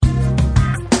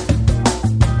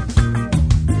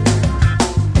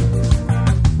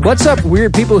What's up,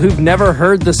 weird people who've never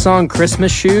heard the song Christmas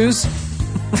Shoes?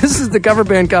 This is the Cover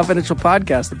Band Confidential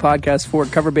Podcast, the podcast for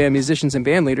cover band musicians and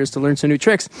band leaders to learn some new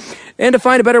tricks and to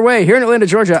find a better way. Here in Atlanta,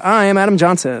 Georgia, I am Adam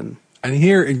Johnson. And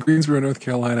here in Greensboro, North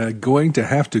Carolina, going to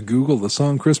have to Google the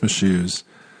song Christmas Shoes,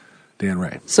 Dan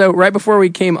Ray. So right before we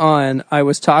came on, I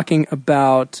was talking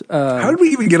about... How did we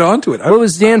even get onto it? Well, it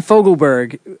was Dan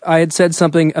Fogelberg. I had said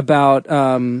something about...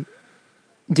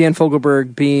 Dan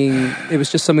Fogelberg being, it was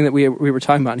just something that we were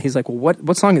talking about, and he's like, well,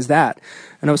 what song is that?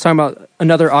 And I was talking about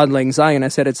Another Auld Lang Syne. I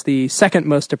said it's the second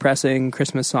most depressing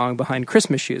Christmas song behind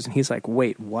Christmas Shoes, and he's like,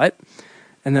 wait, what?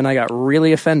 And then I got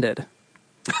really offended.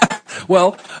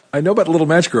 Well, I know about Little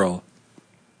Match Girl.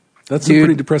 That's some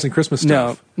pretty depressing Christmas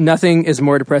stuff. No, nothing is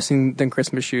more depressing than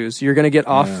Christmas Shoes. You're going to get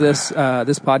off this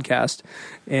podcast,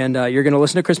 and you're going to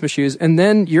listen to Christmas Shoes, and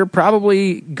then you're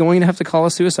probably going to have to call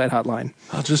a suicide hotline.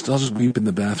 I'll just weep in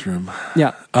the bathroom.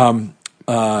 Yeah. All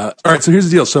right, so here's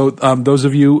the deal. So those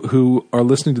of you who are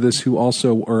listening to this who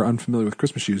also are unfamiliar with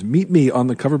Christmas Shoes, meet me on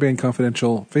the Cover Band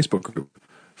Confidential Facebook group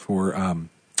for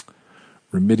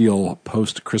remedial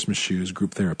post-Christmas Shoes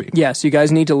group therapy. Yes, you guys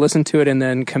need to listen to it and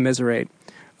then commiserate.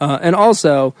 And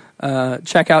also,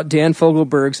 check out Dan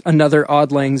Fogelberg's Another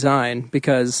Auld Lang Syne,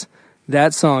 because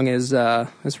that song is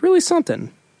really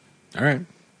something. All right.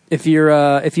 If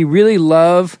you really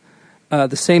love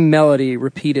the same melody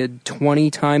repeated 20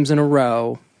 times in a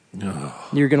row,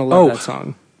 you're going to love that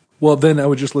song. Well, then I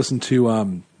would just listen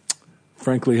to,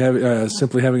 frankly,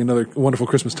 Simply Having Another Wonderful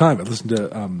Christmas Time. I'd listen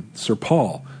to Sir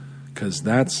Paul, because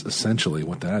that's essentially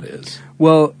what that is.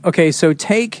 Well, okay, so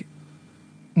take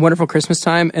Wonderful Christmas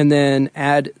Time and then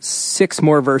add 6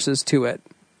 more verses to it.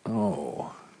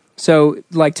 Oh. So,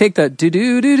 like, take the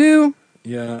do-do-do-do.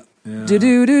 Yeah.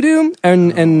 Do-do-do-do.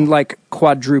 And like,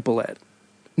 quadruple it.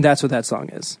 That's what that song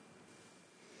is.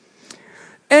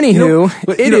 Anywho,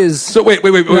 it is... So, wait.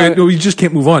 No, we just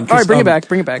can't move on. All right, bring it back.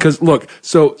 Because, look,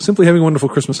 so Simply Having a Wonderful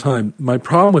Christmas Time, my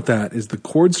problem with that is the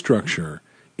chord structure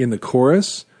in the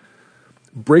chorus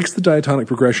breaks the diatonic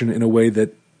progression in a way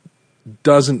that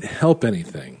doesn't help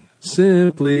anything.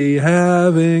 Simply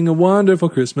having a wonderful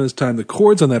Christmas time. The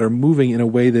chords on that are moving in a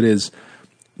way that is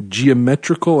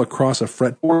geometrical across a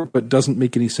fretboard, but doesn't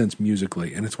make any sense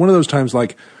musically. And it's one of those times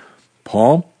like,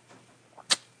 Paul,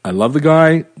 I love the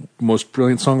guy, most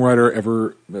brilliant songwriter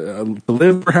ever to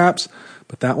live, perhaps,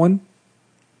 but that one,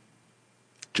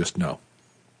 just no.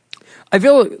 I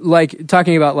feel like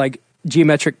talking about like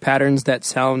geometric patterns that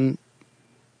sound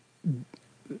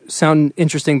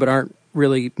interesting but aren't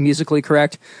really musically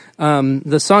correct.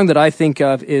 The song that I think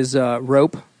of is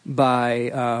Rope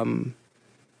by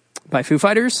Foo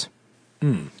Fighters,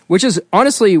 which is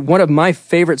honestly one of my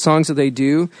favorite songs that they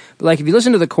do. But like, if you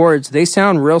listen to the chords, they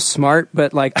sound real smart,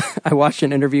 but like I watched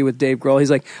an interview with Dave Grohl. He's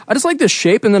like, I just like this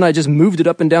shape, and then I just moved it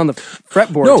up and down the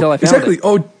fretboard until I found it.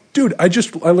 Oh, dude, I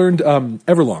learned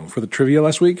Everlong for the trivia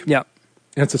last week. Yeah.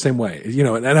 And it's the same way,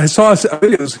 and I saw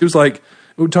videos. It was like,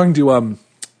 we were talking to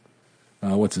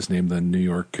what's his name? The New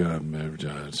York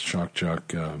shock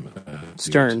jock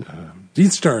Stern.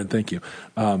 Keith Stern, thank you.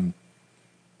 I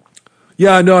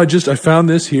found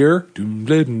this here, and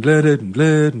I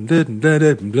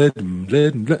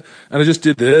just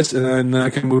did this, and then I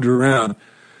kind of moved it around.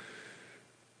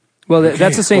 Well,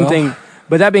 that's the same thing.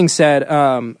 But that being said,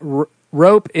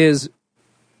 Rope is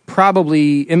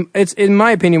probably, it's in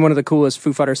my opinion, one of the coolest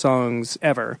Foo Fighter songs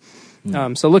ever.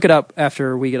 So look it up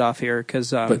after we get off here,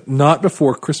 because but not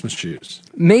before Christmas Shoes.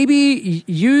 Maybe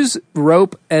use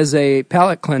Rope as a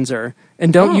palate cleanser,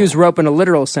 and don't use Rope in a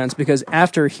literal sense, because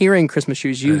after hearing Christmas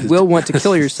Shoes, you will want to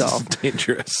kill yourself.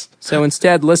 Dangerous. So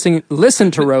instead, listen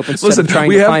to Rope instead of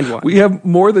trying to find one. We have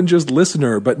more than just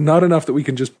listener, but not enough that we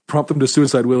can just prompt them to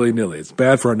suicide willy-nilly. It's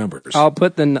bad for our numbers. I'll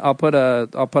put a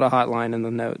hotline in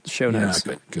the show notes.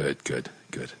 Yeah, good.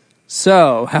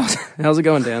 So how's it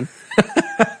going, Dan?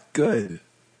 Good,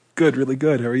 really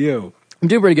good. How are you? I'm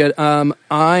doing pretty good.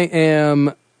 I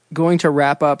am going to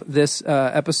wrap up this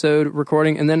episode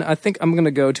recording, and then I think I'm going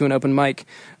to go to an open mic.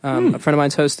 A friend of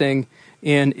mine's hosting,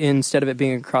 and instead of it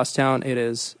being across town, it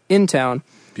is in town.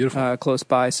 Beautiful. Close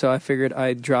by. So I figured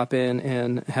I'd drop in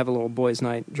and have a little boys'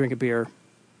 night, drink a beer.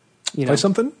 Play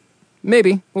something?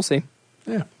 Maybe. We'll see.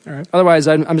 Yeah, all right. Otherwise,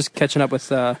 I'm just catching up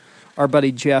with our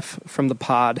buddy Jeff from the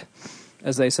pod,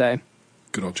 as they say.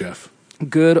 Good old Jeff.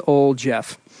 Good old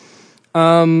Jeff.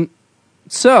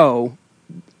 So,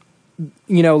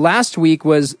 last week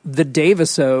was the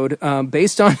Dave-isode.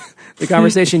 Based on the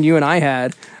conversation you and I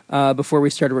had before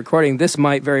we started recording, this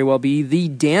might very well be the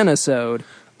Dan-isode.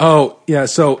 Oh, yeah.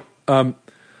 So,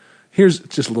 here's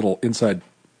just a little inside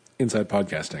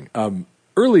podcasting.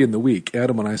 early in the week,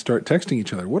 Adam and I start texting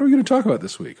each other. What are we going to talk about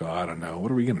this week? Oh, I don't know.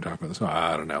 What are we going to talk about this? Oh,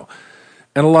 I don't know.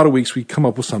 And a lot of weeks we come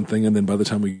up with something, and then by the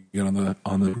time we get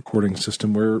on the recording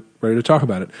system, we're ready to talk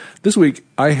about it. This week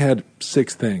I had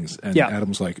 6 things, and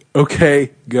Adam's like,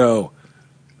 "Okay, go."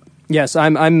 Yes,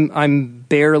 I'm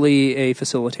barely a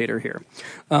facilitator here.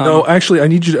 No, actually, I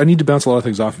need to bounce a lot of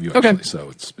things off of you. Actually, so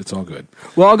it's all good.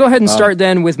 Well, I'll go ahead and start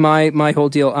then with my whole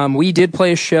deal. We did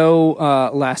play a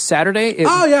show last Saturday.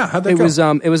 How'd that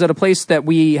go? It was at a place that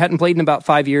we hadn't played in about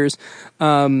 5 years.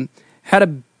 Had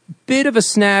a bit of a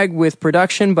snag with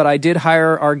production, but I did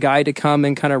hire our guy to come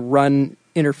and kind of run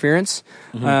interference.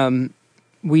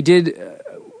 We did,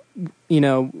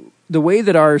 the way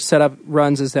that our setup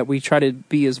runs is that we try to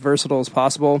be as versatile as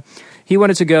possible. He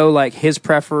wanted to go like his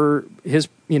preferred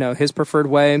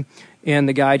way, and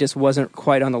the guy just wasn't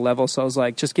quite on the level. So I was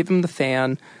like, just give him the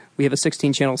fan. We have a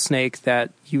 16-channel Snake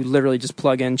that you literally just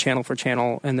plug in channel for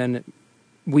channel, and then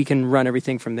we can run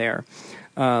everything from there.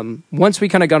 Once we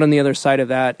kind of got on the other side of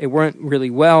that, it went really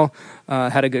well.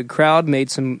 Had a good crowd, made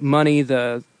some money.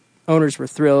 The owners were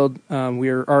thrilled.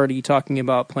 We were already talking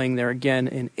about playing there again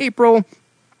in April.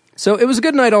 So it was a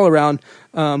good night all around.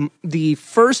 The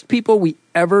first people we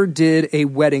ever did a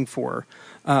wedding for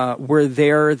were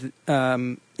there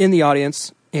in the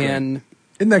audience, and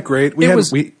isn't that great? We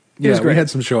had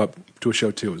some show up to a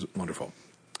show too. It was wonderful.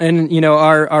 And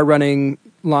our running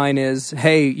line is,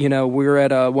 hey, we're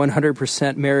at a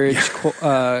 100% marriage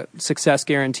success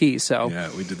guarantee. So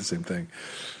yeah, we did the same thing.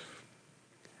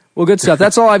 Well, good stuff.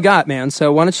 That's all I've got, man.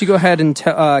 So why don't you go ahead and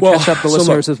catch up the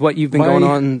listeners with what you've been going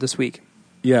on this week?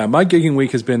 Yeah, my gigging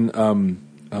week has been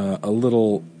a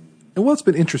little. Well, it's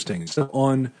been interesting. So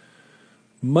on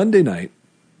Monday night,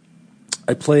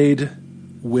 I played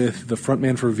with the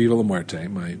frontman for Viva La Muerte,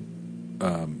 my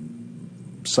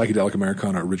psychedelic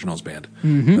Americana originals band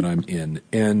that I'm in,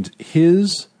 and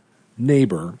his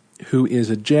neighbor, who is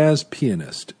a jazz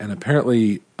pianist, and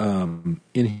apparently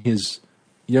in his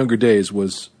younger days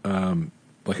was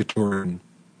like a touring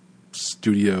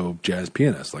studio jazz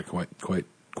pianist, like quite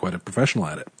a professional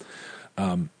at it.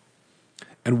 And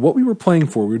what we were playing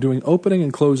for, we were doing opening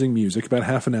and closing music about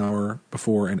half an hour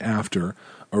before and after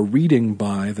a reading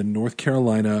by the North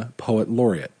Carolina Poet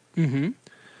Laureate.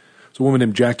 It's a woman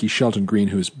named Jackie Shelton Green,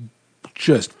 who is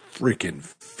just freaking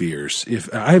fierce.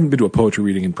 I haven't been to a poetry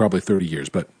reading in probably 30 years,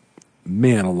 but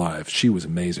man alive, she was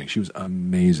amazing. She was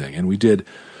amazing. And we did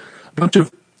a bunch of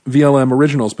VLM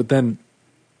originals, but then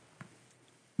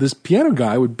this piano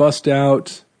guy would bust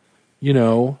out,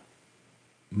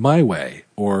 My Way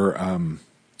or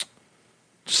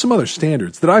just some other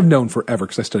standards that I've known forever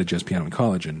because I studied jazz piano in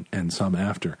college and some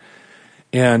after.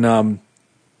 And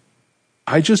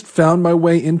I just found my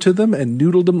way into them and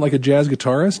noodled them like a jazz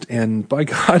guitarist. And by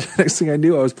God, next thing I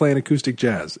knew, I was playing acoustic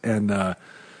jazz. And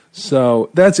so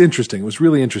that's interesting. It was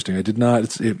really interesting. I did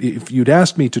not. If you'd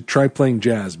asked me to try playing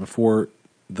jazz before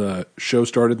the show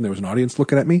started and there was an audience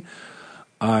looking at me,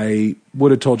 I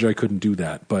would have told you I couldn't do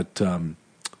that. But you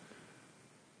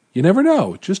never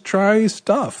know. Just try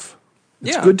stuff.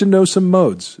 It's good to know some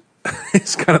modes.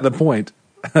 It's kind of the point.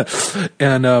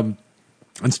 And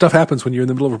stuff happens when you're in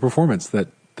the middle of a performance that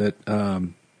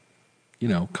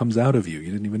comes out of you.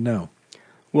 You didn't even know.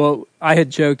 Well, I had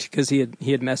joked because he had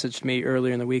messaged me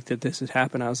earlier in the week that this had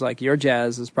happened. I was like, your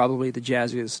jazz is probably the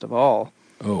jazziest of all.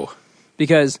 Oh.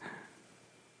 Because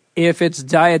if it's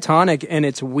diatonic and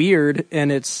it's weird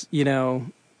and it's,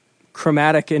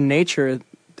 chromatic in nature,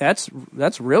 that's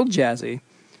real jazzy.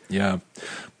 Yeah.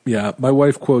 Yeah. My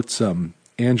wife quotes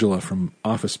Angela from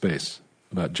Office Space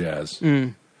about jazz.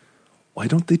 Why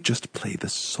don't they just play the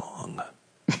song?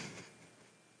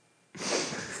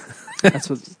 That's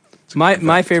what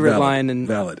my favorite line, and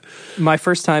valid. My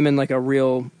first time in like a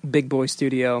real big boy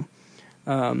studio.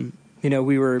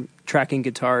 We were tracking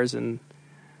guitars, and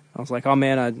I was like, "Oh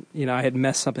man, I had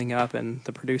messed something up." And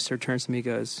the producer turns to me, and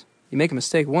goes, "You make a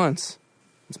mistake once,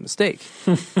 it's a mistake.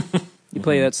 You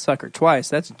play that sucker twice,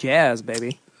 that's jazz,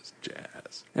 baby." That's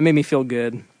jazz. That made me feel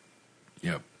good.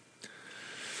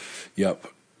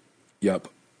 Yep.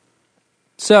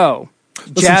 So,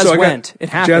 jazz went. It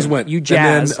happened. Jazz went. You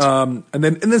jazzed. And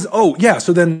then.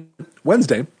 So then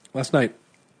Wednesday, last night,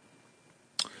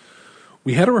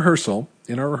 we had a rehearsal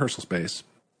in our rehearsal space,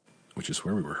 which is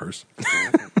where we rehearse.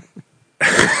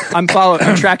 I'm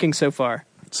tracking so far.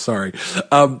 Sorry.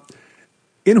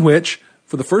 In which,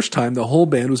 for the first time, the whole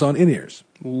band was on in-ears.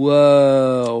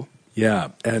 Whoa. Yeah,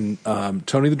 and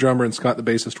Tony the drummer and Scott the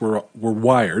bassist were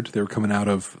wired. They were coming out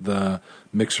of the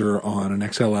mixer on an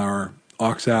XLR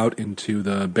aux out into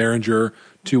the Behringer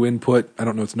 2 input. I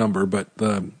don't know its number, but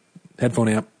the headphone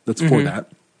amp that's for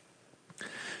that.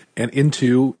 and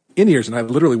into in-ears. And I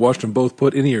literally watched them both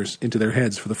put in-ears into their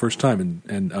heads for the first time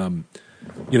and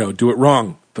do it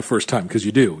wrong the first time, because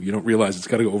you do. You don't realize it's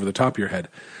got to go over the top of your head.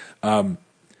 And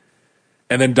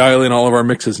then dial in all of our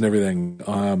mixes and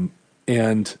everything.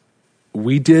 And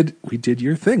we did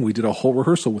your thing. We did a whole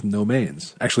rehearsal with no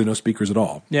mains, actually no speakers at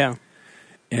all. Yeah.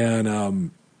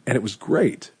 And it was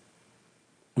great.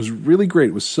 It was really great.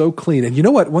 It was so clean. And you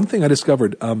know what? One thing I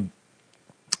discovered,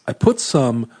 I put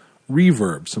some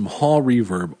reverb, some hall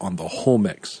reverb on the whole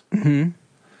mix. Mm-hmm.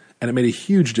 And it made a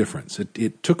huge difference.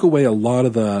 It took away a lot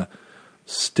of the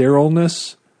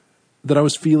sterileness that I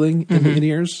was feeling in the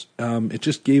in-ears. It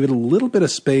just gave it a little bit of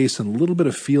space and a little bit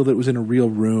of feel that it was in a real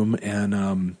room.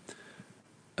 And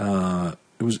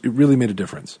it really made a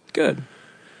difference. Good.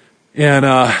 And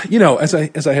as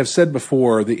I have said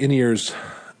before, the in-ears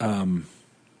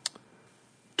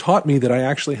taught me that I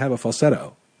actually have a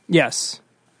falsetto. Yes.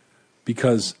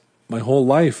 Because my whole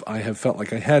life I have felt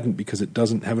like I hadn't, because it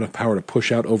doesn't have enough power to push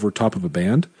out over top of a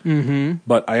band. Mm-hmm.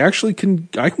 But I actually can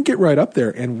get right up there.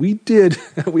 And we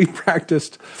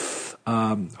practiced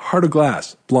Heart of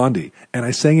Glass, Blondie, and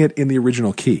I sang it in the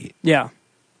original key. Yeah.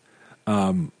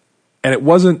 And it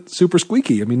wasn't super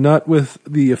squeaky. I mean, not with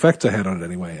the effects I had on it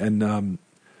anyway. And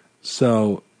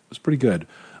so it was pretty good.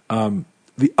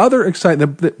 The other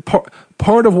exciting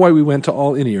part of why we went to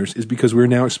all in-ears is because we're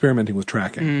now experimenting with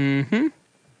tracking. Mm-hmm.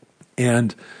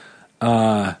 And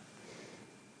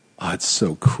it's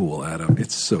so cool, Adam.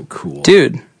 It's so cool,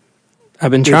 dude.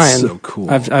 I've been trying. It's so cool.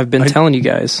 I've been telling you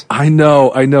guys. I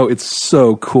know. It's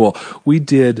so cool. We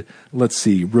did. Let's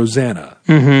see, Rosanna,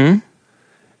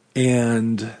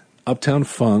 and Uptown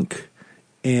Funk,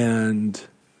 and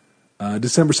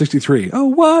December '63. Oh,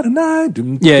 what a night!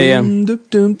 Yeah. Late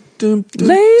December.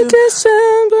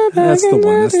 That's the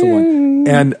one.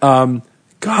 And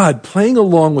God, playing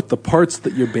along with the parts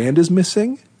that your band is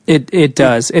missing. It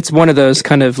does. It's one of those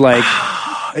kind of like.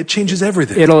 It changes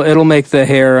everything. It'll make the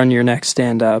hair on your neck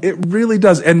stand up. It really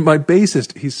does. And my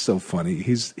bassist, he's so funny.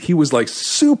 He was like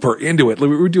super into it.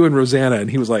 Like, we were doing Rosanna, and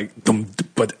he was like,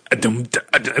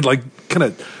 like kind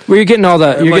of. Well, you're getting all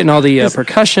the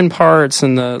percussion parts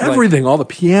and the everything, all the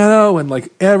piano and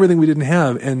like everything we didn't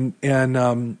have, and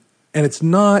it's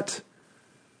not.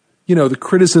 The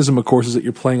criticism, of course, is that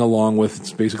you're playing along with,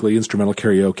 it's basically instrumental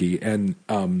karaoke, and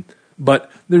but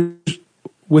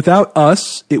without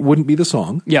us, it wouldn't be the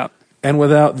song. Yeah. And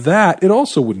without that, it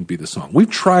also wouldn't be the song. We've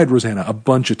tried Rosanna a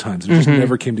bunch of times. It just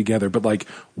never came together. But like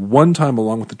one time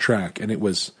along with the track, and it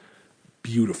was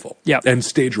beautiful. Yeah. And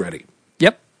stage ready.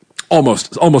 Yep.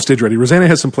 Almost stage ready. Rosanna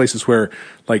has some places where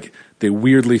like they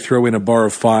weirdly throw in a bar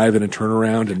of 5 and a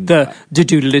turnaround, and the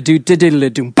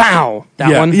do-do-do-do-do-do-do bow.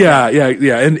 That one. Yeah.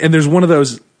 And there's one of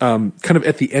those kind of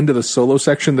at the end of the solo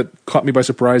section that caught me by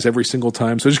surprise every single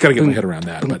time. So I just got to get my head around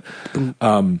that. But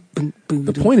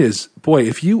the point is, boy,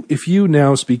 if you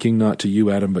now, speaking not to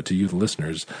you, Adam, but to you, the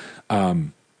listeners,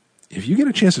 if you get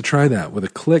a chance to try that with a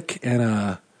click and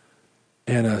a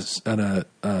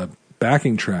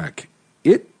backing track,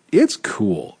 it's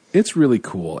cool. It's really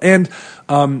cool. And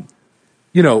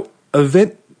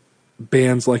event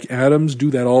bands like Adams do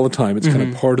that all the time. It's kind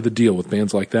of part of the deal with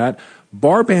bands like that.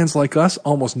 Bar bands like us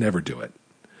almost never do it.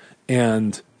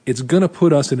 And it's going to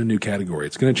put us in a new category.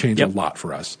 It's going to change a lot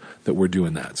for us that we're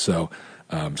doing that. So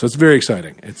it's very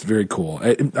exciting. It's very cool.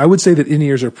 I would say that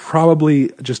in-ears are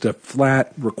probably just a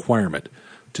flat requirement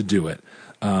to do it.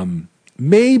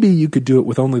 Maybe you could do it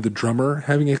with only the drummer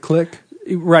having a click.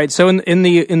 Right. So in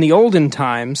the olden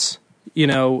times,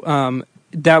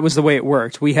 that was the way it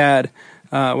worked. We had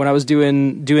when I was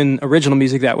doing original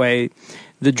music that way,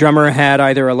 the drummer had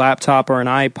either a laptop or an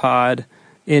iPod,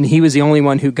 and he was the only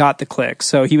one who got the click.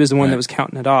 So he was the one that was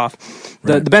counting it off.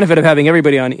 The benefit of having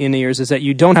everybody on in-ears is that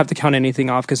you don't have to count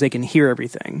anything off because they can hear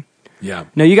everything. Yeah.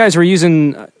 Now, you guys were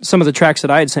using some of the tracks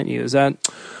that I had sent you. Is that?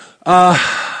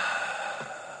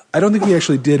 I don't think we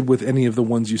actually did with any of the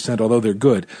ones you sent, although they're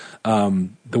good. The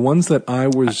ones that I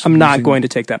was I'm not going to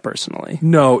take that personally.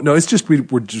 No, it's just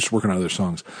we're just working on other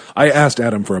songs. I asked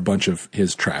Adam for a bunch of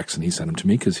his tracks, and he sent them to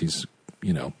me because he's,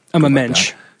 I'm a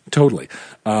mensch. Totally.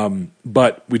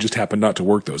 But we just happened not to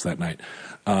work those that night.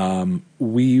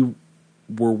 We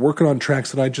were working on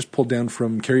tracks that I just pulled down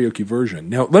from Karaoke Version.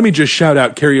 Now, let me just shout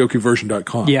out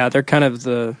karaokeversion.com. Yeah, they're kind of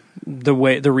the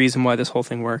reason why this whole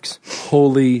thing works.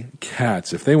 Holy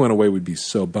cats. If they went away, we'd be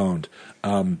so boned.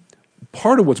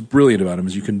 Part of what's brilliant about them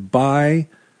is you can buy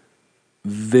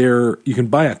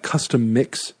a custom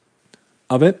mix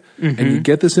of it, and you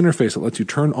get this interface that lets you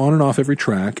turn on and off every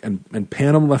track and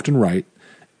pan them left and right,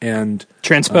 and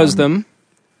transpose them,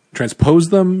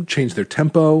 change their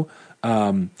tempo.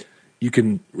 you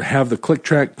can have the click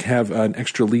track have an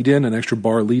extra lead in, an extra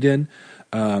bar lead in.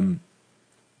 And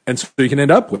so you can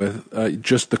end up with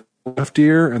just the left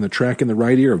ear and the track in the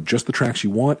right ear of just the tracks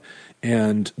you want.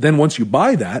 And then once you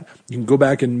buy that, you can go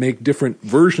back and make different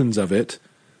versions of it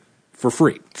for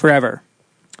free. Forever.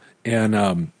 And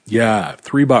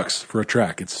 $3 for a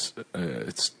track. It's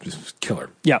just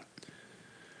killer. Yeah.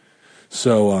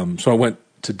 So I went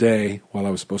today while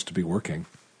I was supposed to be working.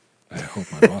 I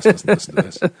hope my boss doesn't listen to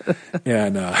this.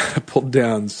 And I pulled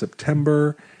down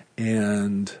September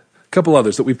and a couple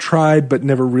others that we've tried but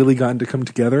never really gotten to come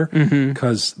together.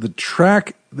 Because the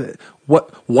track,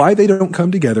 why they don't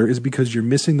come together is because you're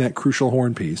missing that crucial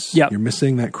horn piece. Yep. You're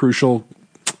missing that crucial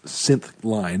synth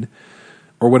line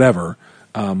or whatever.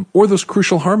 Or those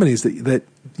crucial harmonies that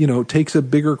takes a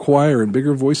bigger choir and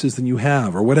bigger voices than you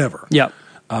have or whatever. Yeah.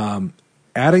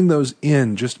 Adding those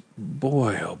in just,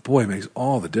 boy, makes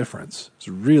all the difference. It's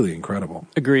really incredible.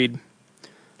 Agreed.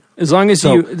 As long as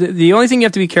the only thing you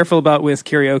have to be careful about with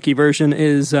karaoke version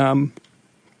is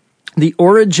the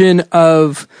origin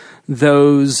of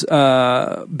those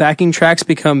backing tracks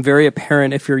become very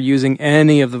apparent if you're using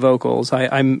any of the vocals.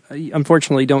 I'm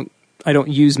unfortunately I don't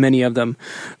use many of them.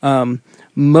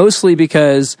 Mostly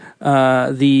because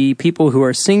the people who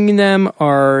are singing them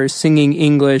are singing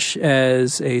English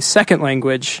as a second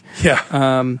language.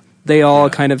 Yeah. They all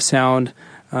kind of sound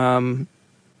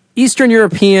Eastern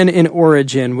European in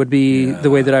origin would be the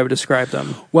way that I would describe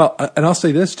them. Well, and I'll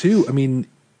say this too. I mean,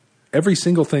 every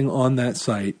single thing on that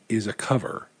site is a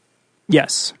cover.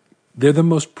 Yes. They're the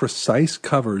most precise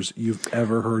covers you've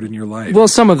ever heard in your life. Well,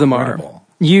 some of them are. Well,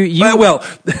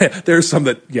 there's some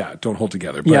that, don't hold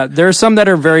together. But. There are some that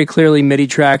are very clearly MIDI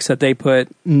tracks that they put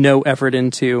no effort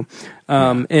into.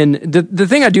 And the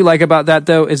thing I do like about that,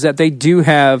 though, is that they do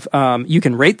have, you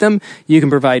can rate them, you can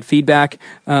provide feedback.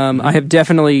 I have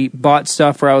definitely bought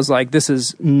stuff where I was like, this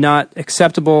is not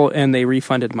acceptable, and they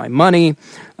refunded my money.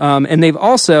 And they've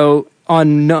also,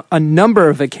 on a number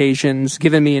of occasions,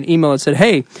 given me an email that said,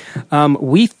 hey,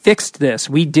 we fixed this.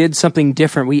 We did something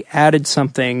different. We added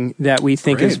something that we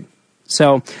think is...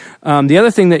 So the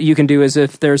other thing that you can do is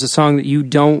if there's a song that you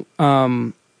don't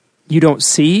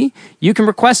see, you can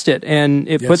request it, and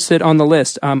it puts it on the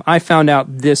list. I found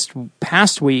out this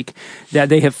past week that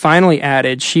they have finally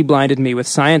added She Blinded Me with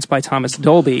Science by Thomas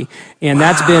Dolby, and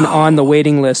that's been on the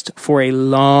waiting list for a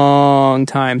long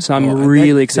time, so I'm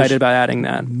really excited about adding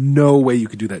that. No way you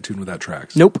could do that tune without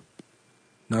tracks. Nope.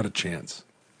 Not a chance.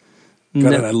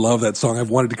 God, and I love that song. I've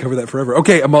wanted to cover that forever.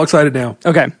 Okay, I'm all excited now.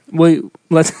 Okay, well,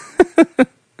 let's...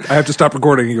 I have to stop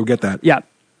recording and you'll get that. Yeah.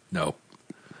 No.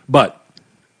 But...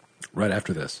 right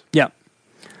after this. Yeah.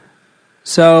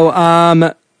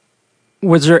 So,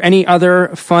 was there any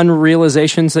other fun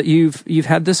realizations that you've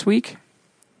had this week?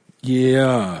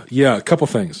 Yeah, a couple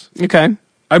things. Okay.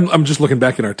 I'm just looking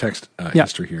back at our text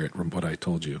history here from what I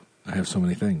told you. I have so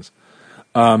many things.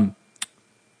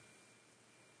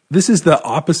 This is the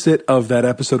opposite of that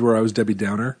episode where I was Debbie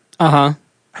Downer.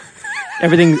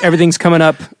 Everything's coming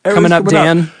up. Coming up,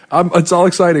 Dan. It's all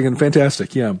exciting and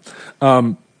fantastic. Yeah.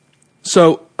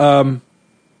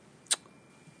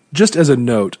 Just as a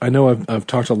note, I know I've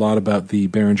talked a lot about the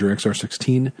Behringer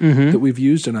XR16 that we've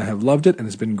used, and I have loved it, and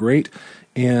it's been great.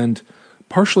 And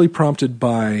partially prompted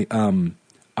by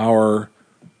our,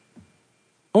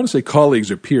 I want to say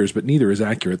colleagues or peers, but neither is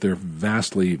accurate. They're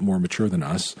vastly more mature than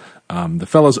us. The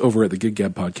fellows over at the Gig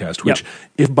Gab podcast, which,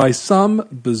 if by some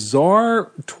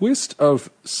bizarre twist of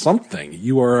something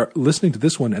you are listening to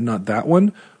this one and not that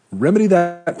one, remedy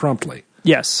that promptly.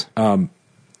 Yes.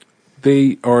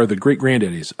 They are the great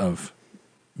granddaddies of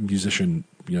musician,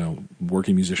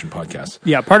 working musician podcasts.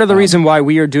 Yeah, part of the reason why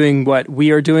we are doing what we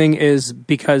are doing is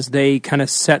because they kind of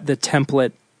set the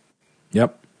template.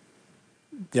 Yep.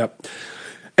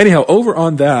 Anyhow, over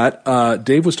on that,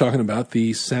 Dave was talking about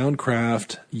the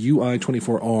Soundcraft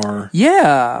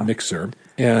UI24R mixer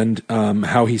and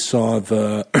how he saw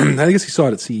I guess he saw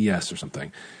it at CES or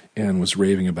something and was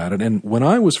raving about it. And when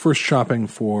I was first shopping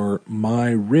for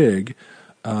my rig,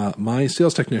 my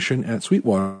sales technician at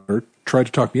Sweetwater tried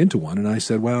to talk me into one, and I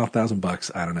said, well,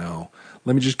 $1,000, I don't know.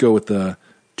 Let me just go with the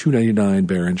 $299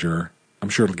 Behringer. I'm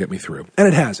sure it'll get me through. And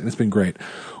it has, and it's been great.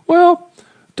 Well,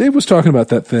 Dave was talking about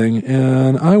that thing,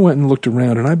 and I went and looked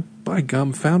around, and I, by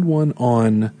gum, found one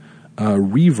on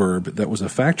Reverb that was a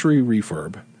factory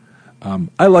refurb.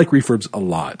 I like refurbs a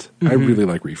lot. I really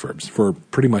like refurbs for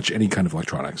pretty much any kind of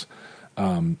electronics.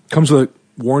 Comes with a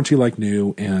warranty like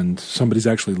new, and somebody's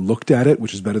actually looked at it,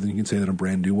 which is better than you can say that a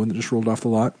brand new one that just rolled off the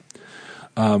lot.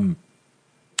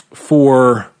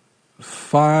 For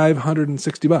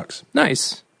 $560.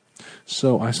 Nice.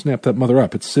 So I snapped that mother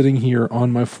up. It's sitting here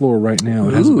on my floor right now.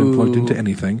 It hasn't been plugged into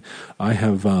anything. I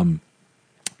have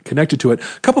connected to it.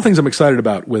 A couple things I'm excited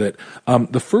about with it.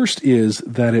 The first is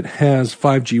that it has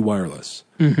 5G wireless.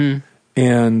 Mm-hmm.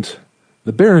 And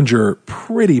the Behringer,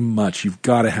 pretty much, you've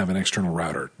got to have an external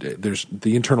router.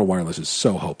 The internal wireless is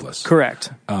so hopeless.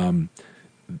 Correct.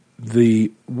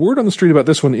 The word on the street about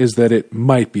this one is that it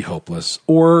might be hopeless,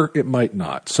 or it might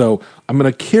not. So I'm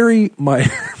going to carry my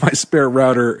spare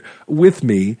router with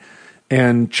me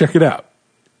and check it out.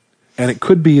 And it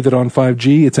could be that on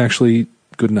 5G it's actually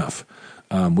good enough,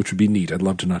 which would be neat. I'd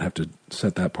love to not have to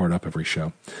set that part up every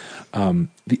show.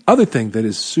 The other thing that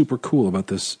is super cool about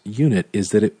this unit is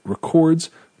that it records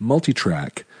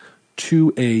multitrack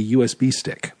to a USB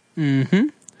stick. Mm-hmm.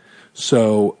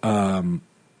 So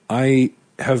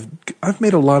I've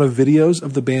made a lot of videos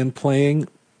of the band playing,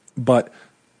 but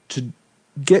to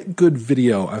get good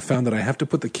video, I found that I have to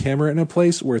put the camera in a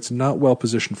place where it's not well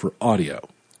positioned for audio.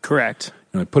 Correct.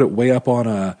 I put it way up on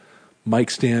a mic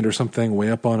stand or something,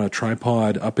 way up on a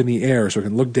tripod, up in the air, so I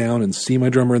can look down and see my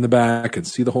drummer in the back and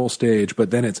see the whole stage. But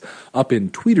then it's up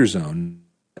in tweeter zone,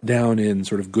 down in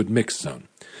sort of good mix zone.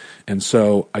 And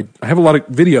so I have a lot of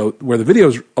video where the video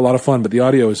is a lot of fun, but the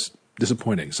audio is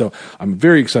disappointing. So I'm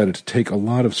very excited to take a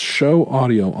lot of show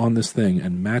audio on this thing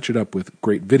and match it up with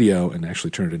great video and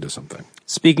actually turn it into something.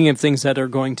 Speaking of things that are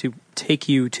going to take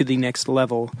you to the next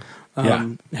level,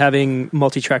 having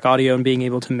multi-track audio and being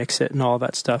able to mix it and all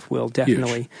that stuff will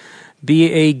definitely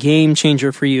be a game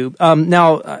changer for you.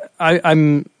 Now,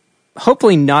 I'm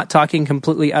hopefully not talking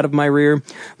completely out of my rear,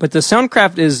 but the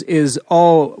Soundcraft is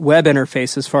all web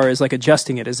interface as far as like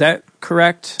adjusting it. Is that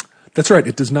correct? That's right.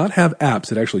 It does not have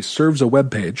apps. It actually serves a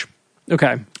web page.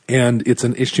 Okay. And it's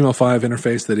an HTML5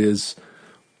 interface that is,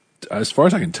 as far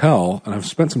as I can tell, and I've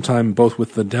spent some time both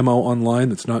with the demo online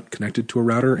that's not connected to a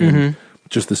router and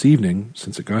just this evening,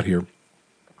 since it got here,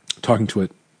 talking to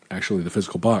it, actually the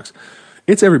physical box.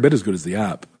 It's every bit as good as the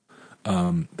app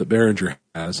that Behringer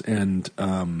has. And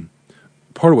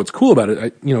part of what's cool about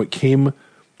it, it came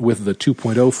with the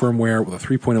 2.0 firmware, with the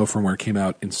 3.0 firmware came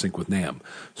out in sync with NAMM.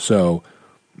 So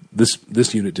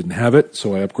this unit didn't have it,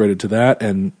 so I upgraded to that,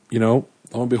 and lo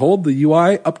and behold, the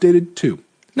UI updated too.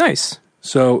 Nice.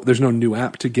 So there's no new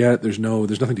app to get. There's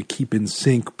nothing to keep in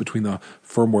sync between the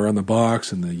firmware on the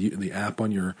box and the app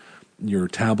on your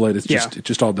tablet. It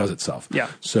just all does itself. Yeah.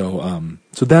 So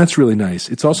so that's really nice.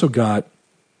 It's also got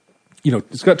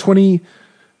it's got 20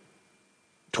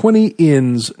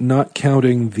 ins, not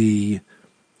counting the.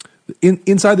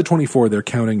 Inside the 24, they're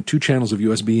counting 2 channels of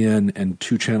USB in and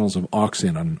 2 channels of aux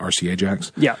in on RCA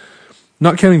jacks. Yeah.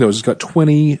 Not counting those, it's got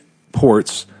 20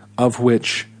 ports, of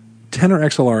which 10 are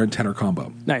XLR and 10 are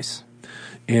combo. Nice.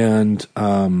 And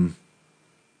so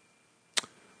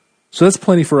that's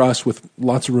plenty for us with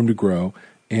lots of room to grow.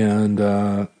 And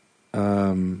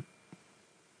I'm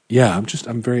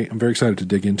very excited to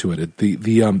dig into it.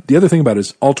 The other thing about it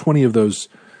is all 20 of those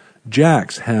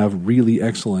jacks have really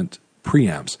excellent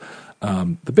preamps.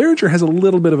 The Behringer has a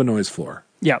little bit of a noise floor.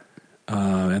 Yeah.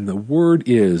 And the word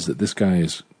is that this guy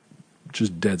is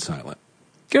just dead silent.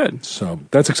 Good. So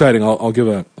that's exciting. I'll give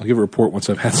a report once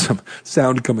I've had some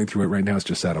sound coming through it. Right now it's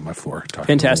just sat on my floor talking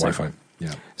Fantastic. over Wi-Fi.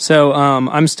 Yeah. So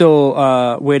I'm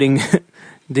still waiting.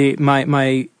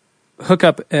 My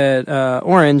hookup at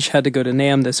Orange had to go to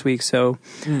NAMM this week, so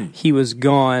he was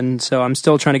gone. So I'm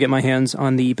still trying to get my hands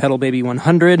on the Pedal Baby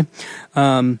 100.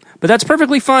 But that's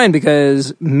perfectly fine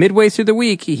because midway through the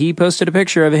week, he posted a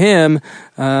picture of him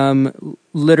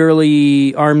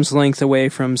literally arm's length away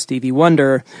from Stevie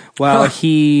Wonder while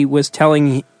he was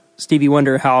telling Stevie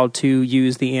Wonder how to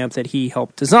use the amp that he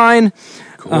helped design.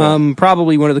 Cool.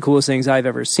 Probably one of the coolest things I've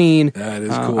ever seen. That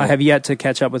is cool. I have yet to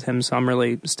catch up with him, so I'm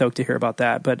really stoked to hear about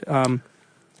that. But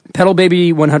Pedal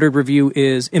Baby 100 review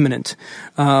is imminent.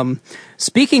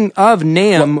 Speaking of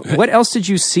NAMM, what else did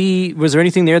you see? Was there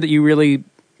anything there that you really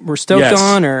were stoked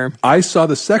on? Or I saw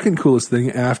the second coolest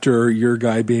thing after your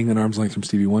guy being an arm's length from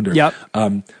Stevie Wonder. Yep.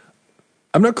 I'm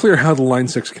not clear how the Line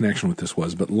 6 connection with this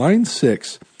was, but Line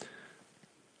 6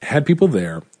 had people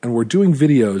there and were doing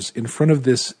videos in front of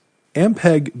this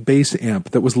Ampeg bass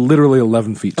amp that was literally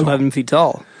 11 feet tall. 11 feet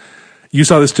tall. You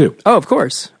saw this too? Oh, of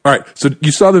course. All right. So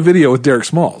you saw the video with Derek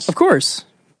Smalls. Of course.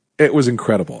 It was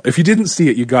incredible. If you didn't see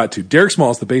it, you got to. Derek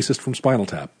Smalls, the bassist from Spinal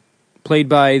Tap. Played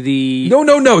by the...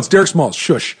 No. It's Derek Smalls.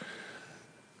 Shush.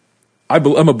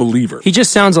 I'm a believer. He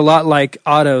just sounds a lot like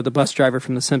Otto, the bus driver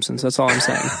from The Simpsons. That's all I'm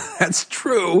saying. That's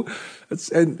true.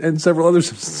 And several other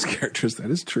Simpsons characters.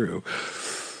 That is true.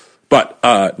 But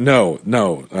no.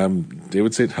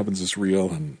 David St. Hubbins is real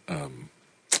and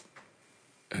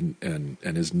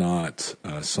is not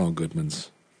Saul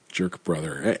Goodman's jerk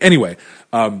brother. Anyway,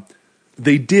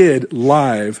 they did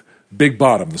live Big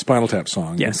Bottom, the Spinal Tap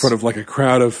song, in front of like a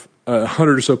crowd of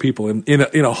 100 or so people in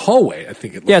a hallway, I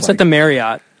think it looked Yeah, it's at the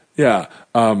Marriott. Yeah,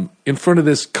 in front of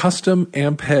this custom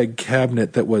Ampeg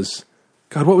cabinet that was,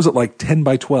 God, what was it, like 10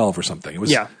 by 12 or something? It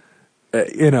was,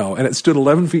 and it stood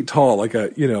 11 feet tall, like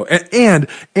and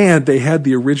they had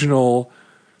the original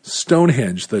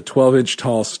Stonehenge, the 12-inch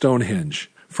tall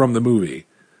Stonehenge from the movie.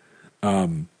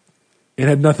 It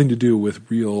had nothing to do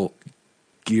with real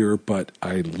gear, but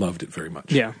I loved it very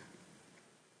much. Yeah,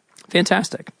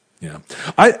 fantastic. Yeah,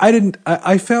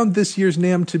 I found this year's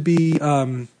NAMM to be.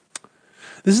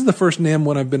 This is the first NAMM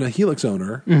when I've been a Helix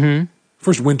owner. Mm-hmm.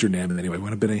 First winter NAMM anyway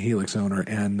when I've been a Helix owner,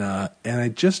 and I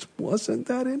just wasn't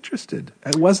that interested.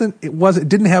 It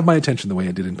didn't have my attention the way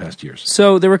it did in past years.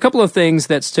 So there were a couple of things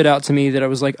that stood out to me that I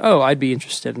was like, oh, I'd be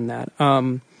interested in that.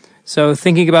 So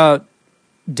thinking about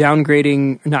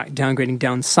downsizing, not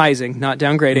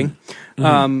downgrading,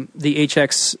 the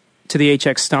HX to the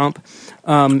HX Stomp.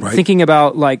 Right. Thinking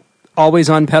about like always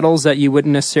on pedals that you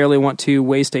wouldn't necessarily want to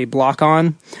waste a block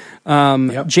on.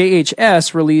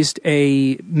 JHS released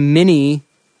a mini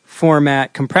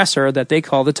format compressor that they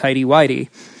call the Tidy Whitey,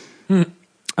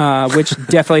 which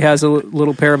definitely has a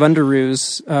little pair of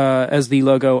underoos as the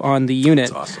logo on the unit.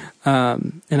 That's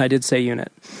awesome. And I did say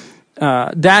unit.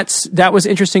 That was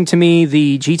interesting to me.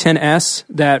 The G10S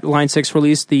that Line 6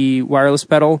 released, the wireless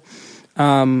pedal,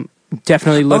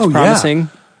 definitely looked promising. Yeah.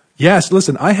 Yes,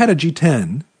 listen, I had a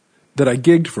G10 that I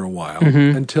gigged for a while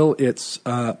until its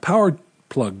power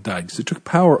plug died because it took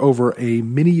power over a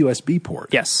mini USB port.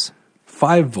 Yes.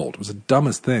 5 volt was the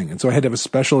dumbest thing. And so I had to have a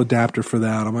special adapter for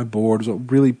that on my board. It was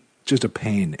really just a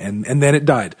pain. And then it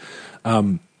died. So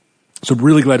I'm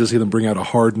really glad to see them bring out a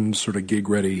hardened sort of gig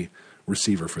ready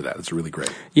receiver for that. It's really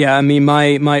great. Yeah, I mean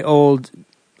my old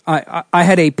I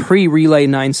had a pre-relay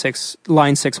Line 6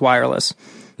 wireless.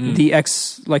 The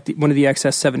one of the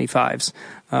XS75s.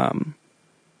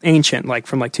 Ancient, like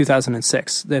from like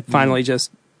 2006. That finally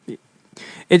just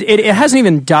it hasn't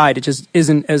even died. It just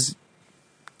isn't as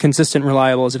consistent,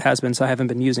 reliable as it has been. So I haven't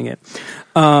been using it.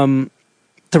 The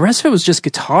rest of it was just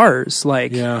guitars.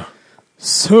 Like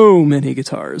so many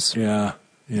guitars. Yeah.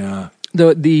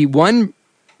 The one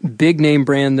big name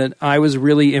brand that I was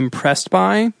really impressed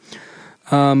by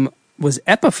was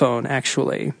Epiphone.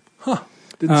 Actually,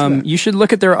 you should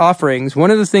look at their offerings.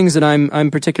 One of the things that I'm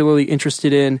particularly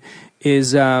interested in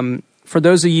is for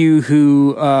those of you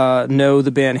who know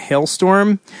the band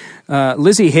Hailstorm,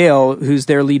 Lizzie Hale, who's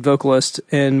their lead vocalist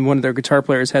and one of their guitar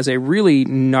players, has a really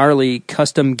gnarly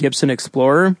custom Gibson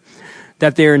Explorer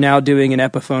that they're now doing an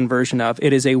Epiphone version of.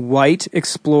 It is a white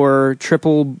Explorer,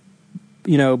 triple,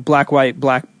 black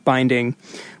binding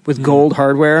with gold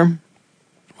hardware.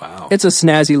 Wow. It's a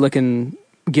snazzy looking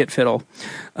Git fiddle.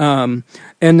 And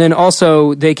then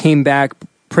also they came back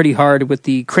pretty hard with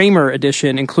the Kramer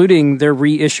edition, including they're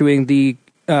reissuing the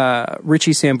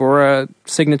Richie Sambora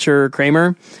signature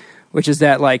Kramer, which is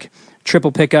that like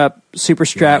triple pickup super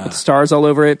strap with stars all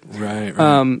over it.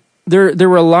 Right. There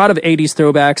were a lot of 80s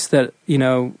throwbacks that,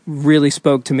 really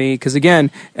spoke to me. Because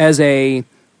again, as a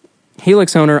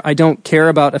Helix owner, I don't care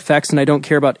about effects and I don't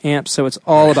care about amps. So it's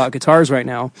all about guitars right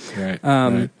now. Right.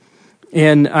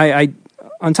 And I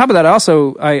on top of that,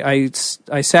 also, I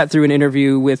sat through an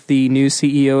interview with the new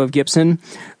CEO of Gibson.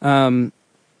 And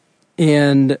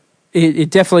it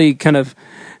definitely kind of,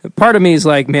 part of me is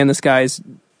like, man, this guy's,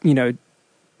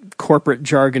 corporate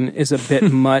jargon is a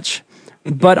bit much.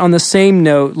 But on the same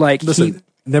note, like, listen,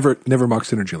 never mock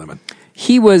Synergy Lemon.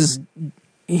 He was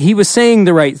saying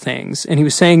the right things, and he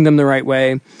was saying them the right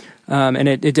way, and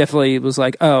it definitely was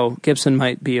like, oh, Gibson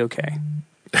might be okay.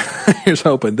 Here's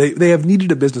hoping. They have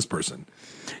needed a business person.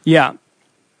 Yeah,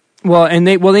 well,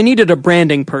 they needed a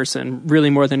branding person really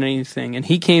more than anything, and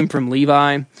he came from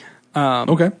Levi.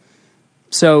 Okay,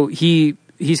 so he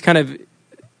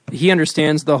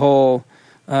understands the whole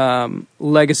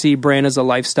legacy brand as a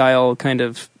lifestyle kind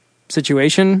of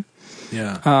situation.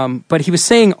 Yeah. But he was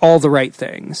saying all the right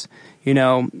things.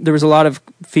 There was a lot of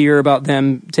fear about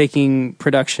them taking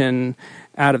production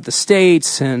out of the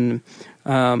States and,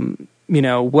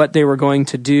 what they were going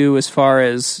to do as far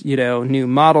as, new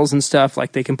models and stuff.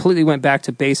 Like they completely went back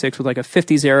to basics with like a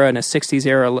 50s era and a 60s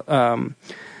era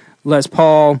Les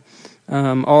Paul.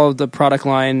 All of the product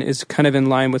line is kind of in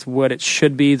line with what it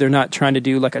should be. They're not trying to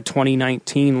do like a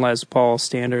 2019 Les Paul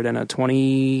standard and a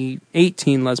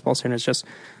 2018 Les Paul standard. It's just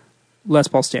Les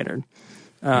Paul standard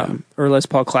or Les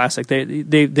Paul classic.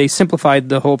 They simplified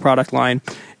the whole product line,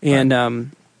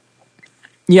 and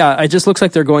it just looks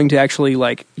like they're going to actually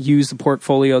like use the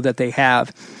portfolio that they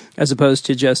have, as opposed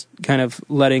to just kind of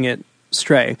letting it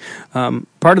Stray.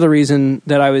 Part of the reason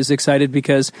that I was excited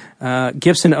because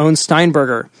Gibson owns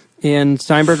Steinberger, and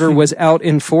Steinberger was out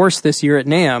in force this year at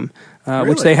NAMM,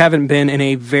 which they haven't been in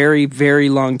a very, very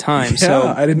long time. So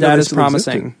I didn't know that they is still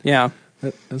promising. existed. Yeah.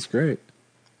 That's great.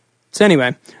 So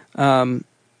anyway,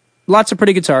 lots of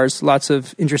pretty guitars, lots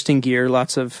of interesting gear,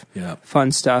 lots of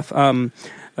fun stuff.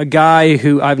 A guy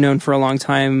who I've known for a long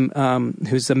time,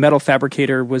 who's a metal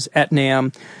fabricator, was at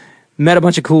NAMM, met a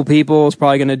bunch of cool people, is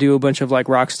probably going to do a bunch of like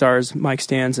rock stars, mic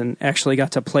stands, and actually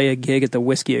got to play a gig at the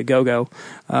Whiskey A Go-Go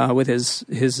with his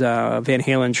Van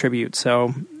Halen tribute.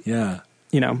 So, it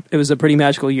was a pretty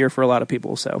magical year for a lot of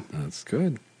people. So that's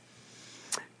good.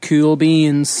 Cool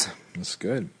beans. That's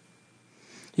good.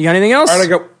 You got anything else? All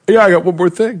right, I got one more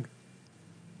thing.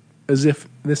 As if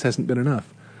this hasn't been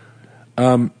enough.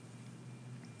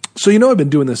 So I've been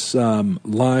doing this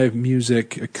live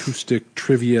music, acoustic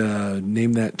trivia,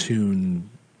 name that tune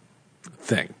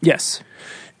thing. Yes.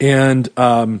 And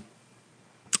I've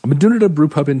been doing it at a brew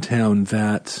pub in town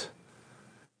that,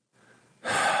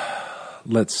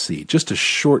 let's see, just a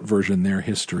short version, their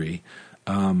history.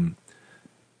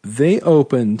 They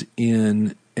opened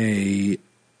in a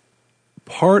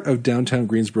part of downtown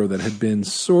Greensboro that had been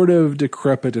sort of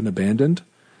decrepit and abandoned.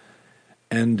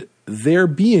 And their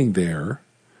being there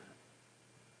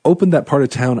opened that part of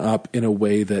town up in a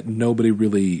way that nobody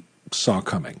really saw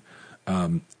coming.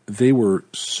 They were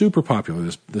super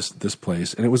popular, this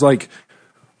place, and it was like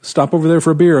stop over there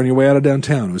for a beer on your way out of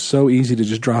downtown. It was so easy to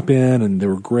just drop in, and they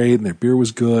were great, and their beer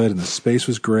was good, and the space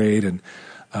was great, and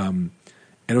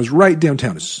it was right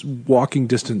downtown. It's walking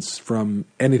distance from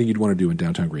anything you'd want to do in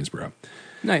downtown Greensboro.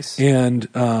 Nice. And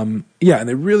and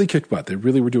they really kicked butt. They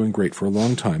really were doing great for a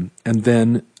long time, and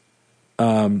then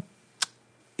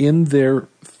in their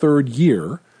third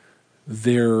year,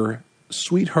 their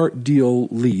sweetheart deal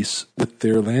lease with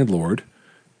their landlord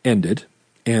ended,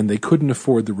 and they couldn't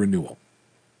afford the renewal.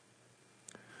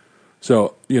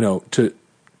 So,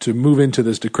 to move into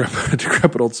this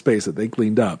decrepit old space that they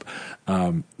cleaned up,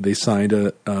 they signed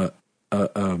a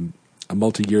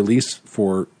multi-year lease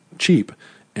for cheap,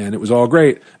 and it was all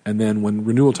great. And then when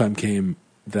renewal time came,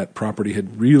 that property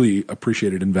had really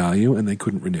appreciated in value, and they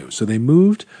couldn't renew. So they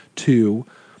moved to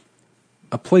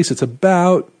a place that's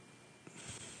about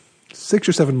 6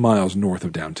 or 7 miles north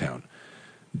of downtown.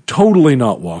 Totally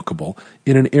not walkable,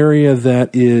 in an area that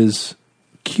is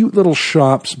cute little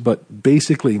shops, but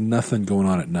basically nothing going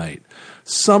on at night.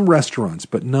 Some restaurants,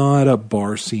 but not a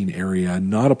bar scene area,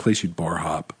 not a place you'd bar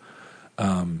hop.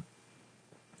 And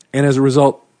as a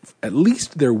result, at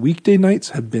least their weekday nights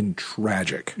have been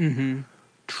tragic. Mm-hmm.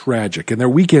 Tragic. And their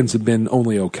weekends have been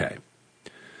only okay.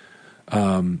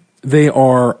 They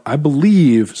are, I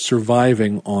believe,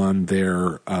 surviving on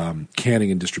their canning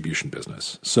and distribution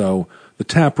business. So the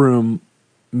tap room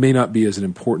may not be as an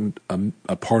important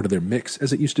a part of their mix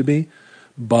as it used to be,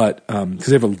 but because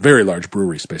they have a very large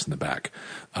brewery space in the back.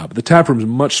 But the tap room is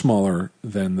much smaller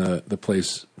than the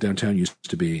place downtown used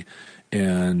to be,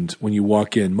 and when you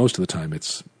walk in, most of the time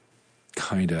it's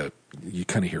you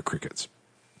kind of hear crickets,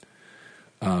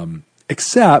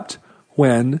 except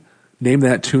when Name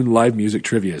That Tune live music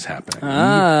trivia is happening.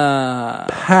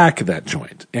 Pack that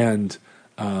joint. And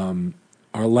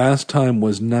our last time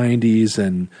was 90s,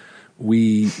 and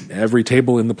every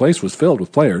table in the place was filled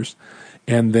with players.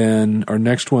 And then our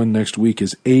next one next week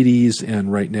is 80s,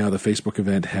 and right now the Facebook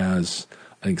event has,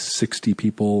 I think, 60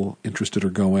 people interested or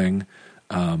going,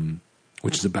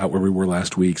 which is about where we were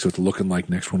last week. So it's looking like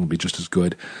next one will be just as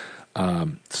good.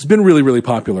 It's been really, really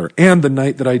popular. And the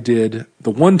night that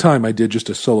the one time I did just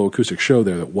a solo acoustic show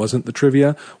there that wasn't the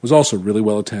trivia, was also really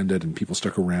well attended, and people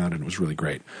stuck around, and it was really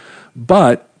great.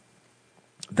 But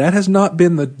that has not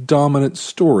been the dominant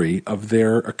story of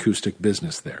their acoustic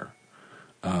business there.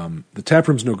 The tap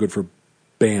room's no good for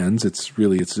bands. It's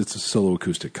a solo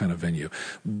acoustic kind of venue.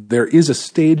 There is a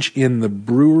stage in the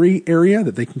brewery area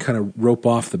that they can kind of rope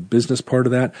off the business part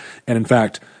of that. And in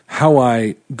fact, how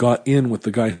I got in with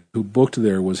the guy who booked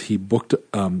there was he booked the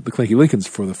Clanky Lincolns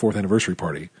for the 4th anniversary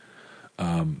party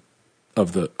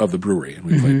of the brewery, and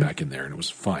we played back in there, and it was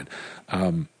fine.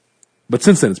 But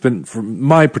since then, it's been, for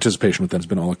my participation with them, has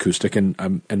been all acoustic,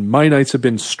 and my nights have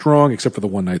been strong, except for the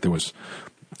one night there was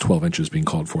 12 inches being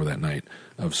called for that night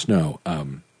of snow.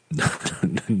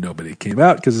 Nobody came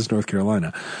out because it's North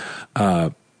Carolina.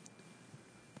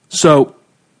 So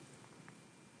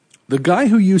the guy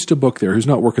who used to book there, who's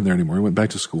not working there anymore, he went back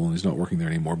to school and he's not working there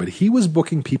anymore, but he was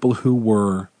booking people who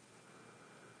were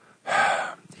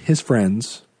his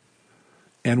friends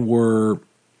and were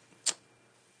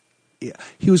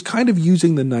he was kind of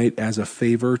using the night as a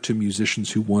favor to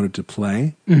musicians who wanted to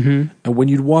play. Mm-hmm. And when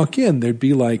you'd walk in, there'd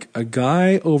be like a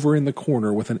guy over in the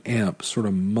corner with an amp sort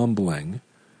of mumbling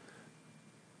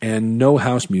and no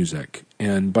house music.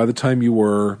 And by the time you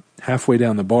were halfway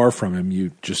down the bar from him,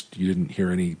 you didn't hear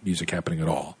any music happening at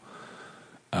all.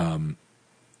 And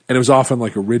it was often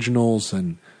like originals,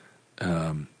 and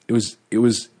it was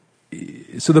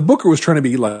so the booker was trying to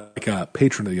be like a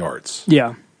patron of the arts.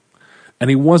 Yeah. And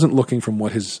he wasn't looking from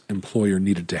what his employer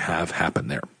needed to have happen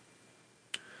there.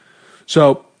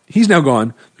 So he's now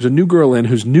gone. There's a new girl in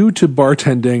who's new to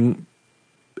bartending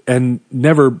and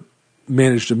never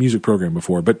managed a music program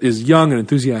before, but is young and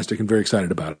enthusiastic and very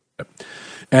excited about it.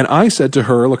 And I said to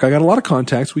her, look, I got a lot of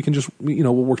contacts. We can just,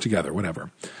 we'll work together,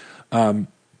 whatever. And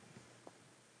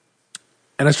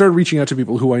I started reaching out to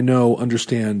people who I know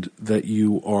understand that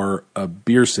you are a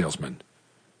beer salesman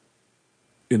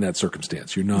in that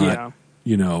circumstance. You're not,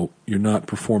 you're not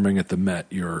performing at the Met.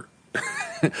 You're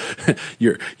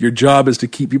your job is to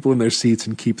keep people in their seats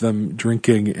and keep them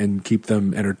drinking and keep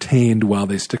them entertained while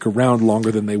they stick around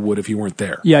longer than they would if you weren't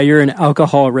there. Yeah, you're an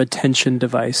alcohol retention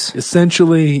device.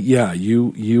 Essentially, yeah,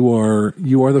 you are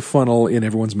the funnel in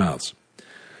everyone's mouths.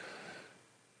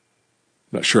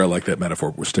 Not sure I like that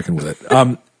metaphor, but we're sticking with it.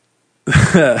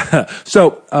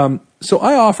 So I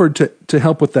offered to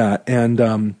help with that, and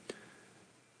then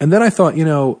I thought,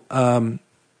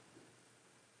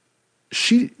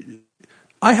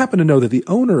 I happen to know that the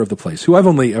owner of the place, who I've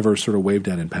only ever sort of waved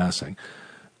at in passing,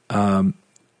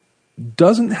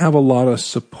 doesn't have a lot of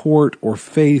support or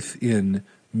faith in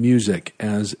music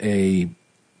as a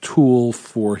tool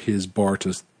for his bar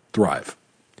to thrive.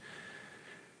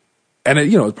 And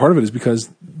part of it is because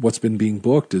what's been being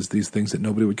booked is these things that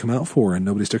nobody would come out for and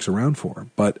nobody sticks around for.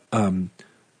 But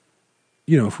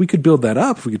if we could build that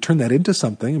up, if we could turn that into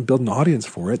something and build an audience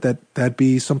for it, that'd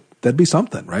be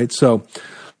something, right? So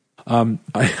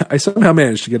I somehow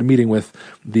managed to get a meeting with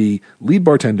the lead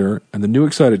bartender and the new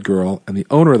excited girl and the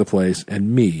owner of the place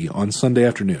and me on Sunday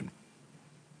afternoon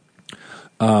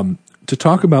to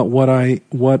talk about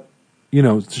what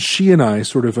she and I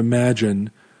sort of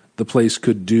imagine the place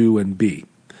could do and be.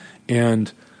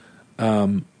 And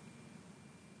so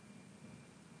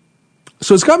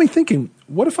it's got me thinking,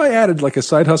 what if I added like a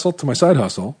side hustle to my side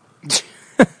hustle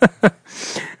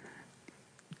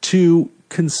to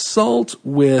consult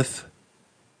with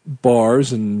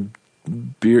bars and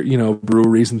beer,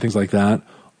 breweries and things like that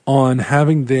on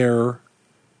having their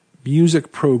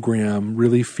music program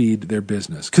really feed their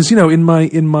business. Because, in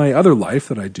my other life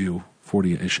that I do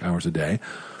 40-ish hours a day,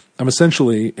 I'm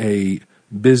essentially a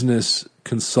business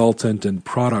consultant and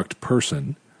product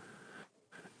person,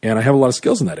 and I have a lot of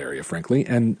skills in that area, frankly.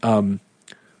 And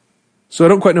so I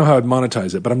don't quite know how I'd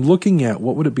monetize it, but I'm looking at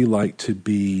what would it be like to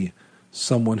be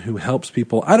someone who helps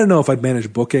people. I don't know if I'd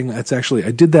manage booking. I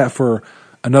did that for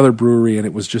another brewery, and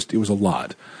it was a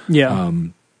lot. Yeah.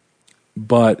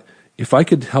 But if I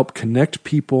could help connect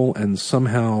people and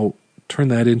somehow turn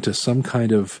that into some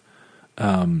kind of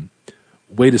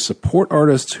way to support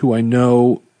artists who I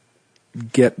know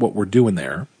get what we're doing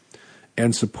there,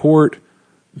 and support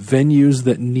venues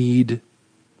that need,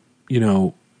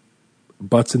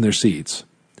 butts in their seats,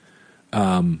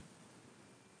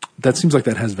 that seems like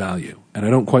that has value. And I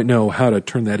don't quite know how to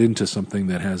turn that into something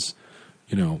that has,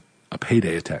 a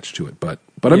payday attached to it. But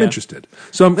I'm interested.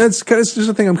 So it's just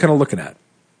a thing I'm kind of looking at.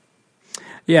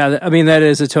 Yeah, I mean, that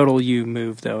is a total you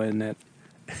move, though, isn't it?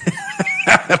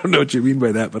 I don't know what you mean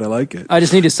by that, but I like it. I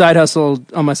just need a side hustle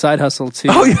on my side hustle too.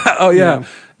 Oh yeah.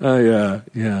 Yeah.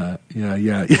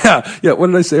 What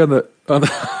did I say on the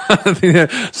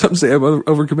some say I'm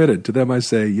overcommitted. To them I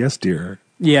say, yes, dear.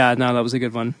 Yeah, no, that was a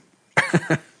good one.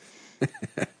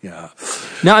 Yeah.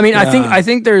 No, I mean, I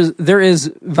think there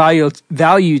is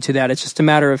value to that. It's just a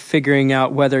matter of figuring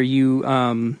out whether you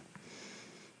can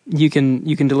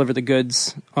deliver the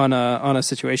goods on a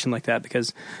situation like that,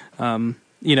 because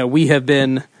we have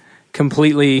been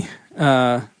completely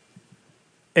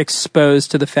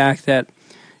exposed to the fact that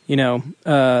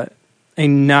a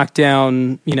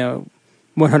knockdown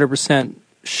 100%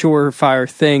 surefire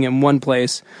thing in one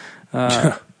place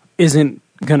isn't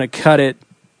going to cut it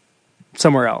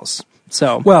somewhere else.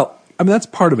 So, well, I mean, that's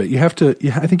part of it. I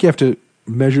think you have to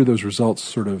measure those results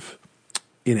sort of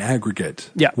in aggregate.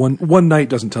 Yeah. One night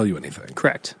doesn't tell you anything.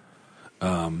 Correct.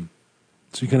 So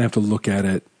you kind of have to look at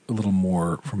it a little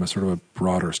more from a sort of a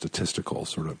broader statistical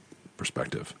sort of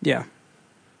perspective. Yeah.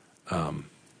 But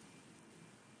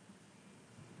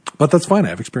that's fine. I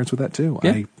have experience with that too.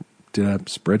 Yeah. I did a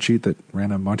spreadsheet that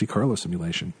ran a Monte Carlo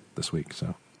simulation this week.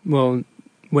 So, well,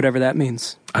 whatever that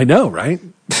means. I know, right?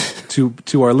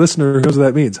 to our listener who knows what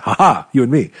that means. Ha ha, you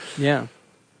and me. Yeah.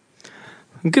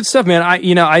 Good stuff, man.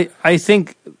 I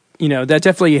think, that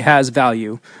definitely has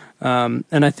value. And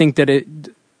I think that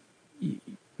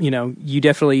you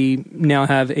definitely now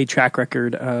have a track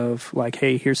record of like,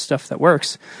 hey, here's stuff that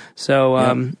works.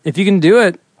 So if you can do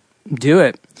it, do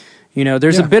it.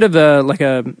 There's a bit of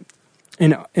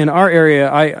in our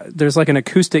area, there's like an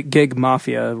acoustic gig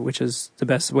mafia, which is the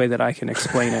best way that I can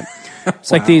explain it.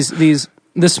 It's like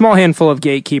the small handful of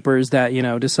gatekeepers that,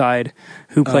 decide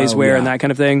who plays where and that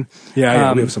kind of thing.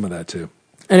 Yeah, we have some of that too.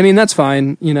 And I mean, that's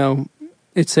fine.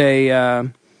 It's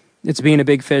it's being a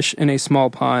big fish in a small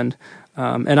pond.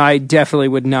 And I definitely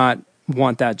would not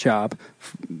want that job.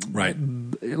 Right.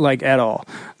 Like at all.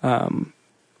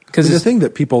 Because the thing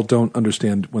that people don't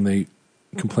understand when they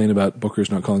complain about bookers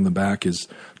not calling them back is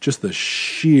just the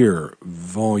sheer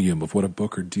volume of what a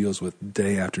booker deals with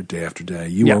day after day after day.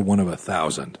 You are one of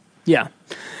 1,000. Yeah.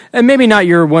 And maybe not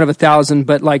you're one of 1,000,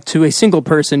 but like to a single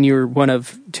person, you're one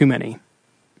of too many.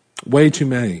 Way too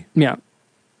many. Yeah.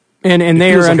 And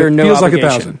they are under no obligation. Feels like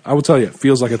 1,000. I will tell you, it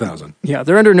feels like 1,000. Yeah,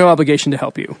 they're under no obligation to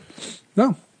help you.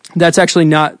 No. That's actually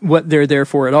not what they're there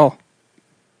for at all.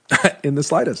 In the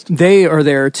slightest. They are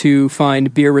there to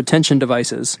find beer retention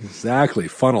devices. Exactly.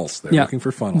 Funnels. They're looking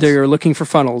for funnels. They're looking for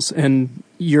funnels, and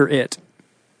you're it.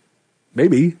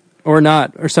 Maybe. Or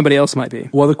not, or somebody else might be.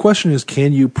 Well, the question is,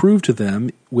 can you prove to them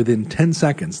within 10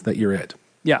 seconds that you're it?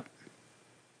 Yeah.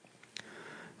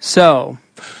 So,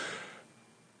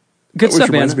 good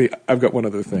stuff, man. Me, I've got one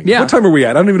other thing. Yeah. What time are we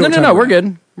at? I don't even know what time No, we're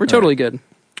good. We're totally good.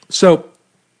 So,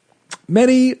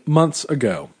 many months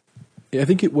ago, I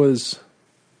think it was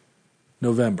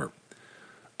November,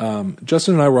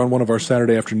 Justin and I were on one of our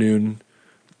Saturday afternoon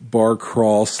bar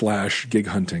crawl / gig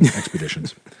hunting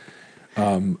expeditions.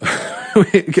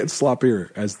 It gets sloppier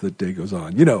as the day goes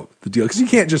on. You know the deal. Because you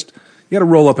got to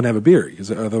roll up and have a beer, because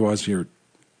otherwise you're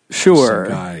some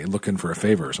guy looking for a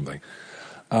favor or something.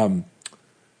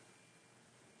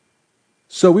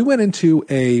 So we went into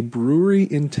a brewery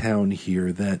in town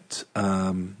here that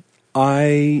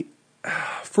I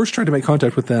first tried to make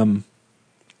contact with them.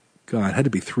 God, it had to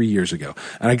be 3 years ago.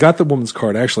 And I got the woman's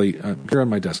card. Actually, here on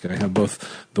my desk, I have both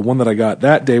the one that I got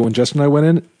that day when Justin and I went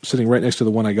in, sitting right next to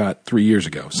the one I got 3 years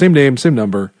ago. Same name, same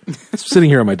number, sitting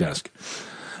here on my desk.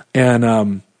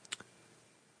 And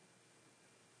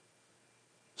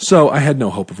so I had no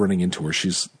hope of running into her.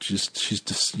 She's just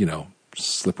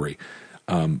slippery.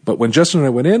 But when Justin and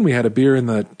I went in, we had a beer in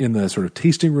the sort of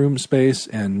tasting room space,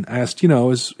 and asked,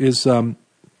 is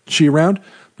she around? I'm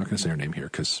not going to say her name here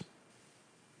because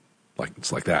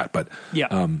it's like that. But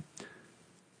I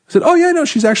said, oh yeah, no,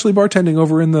 she's actually bartending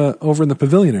over in the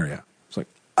pavilion area. It's like,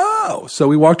 oh, so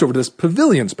we walked over to this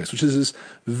pavilion space, which is this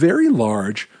very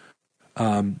large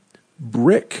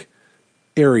brick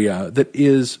area that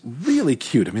is really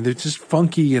cute. I mean, they're just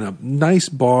funky, and a nice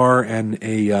bar, and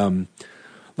a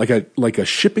like a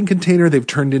shipping container they've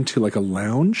turned into like a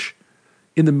lounge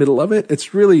in the middle of it.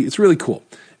 It's really cool.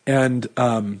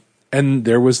 And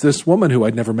there was this woman who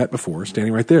I'd never met before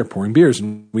standing right there pouring beers,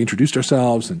 and we introduced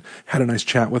ourselves and had a nice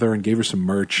chat with her and gave her some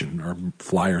merch and our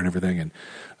flyer and everything.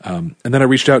 And then I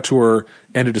reached out to her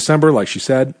end of December, like she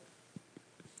said,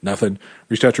 nothing.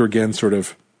 Reached out to her again sort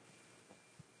of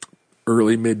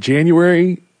early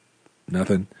mid-January,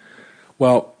 nothing.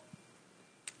 Well,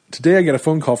 today I get a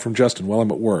phone call from Justin while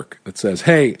I'm at work that says,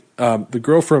 hey, the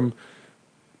girl from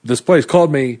this place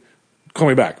called me, call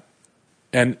me back.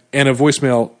 And a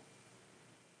voicemail.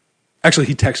 Actually,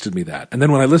 he texted me that. And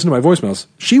then when I listened to my voicemails,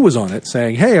 she was on it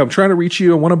saying, hey, I'm trying to reach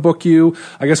you. I want to book you.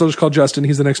 I guess I'll just call Justin.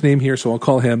 He's the next name here, so I'll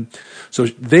call him. So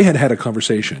they had a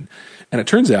conversation. And it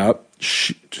turns out,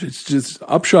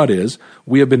 upshot is,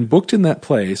 we have been booked in that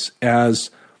place as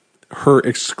her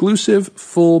exclusive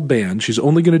full band. She's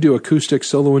only going to do acoustic,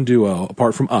 solo, and duo,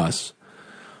 apart from us.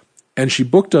 And she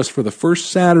booked us for the first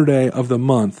Saturday of the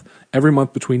month, every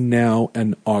month between now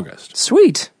and August.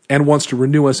 Sweet. And wants to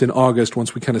renew us in August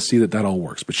once we kind of see that all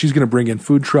works. But she's going to bring in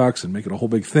food trucks and make it a whole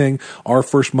big thing. Our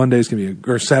first Monday is going to be,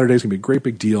 or Saturday is going to be a great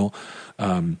big deal.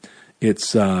 It's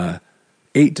 7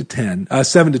 to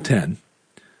 10,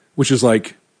 which is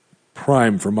like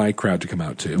prime for my crowd to come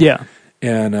out to. Yeah.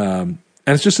 And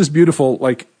it's just this beautiful,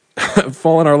 like,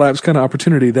 fall in our laps kind of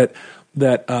opportunity that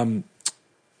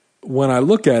when I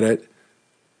look at it,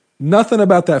 nothing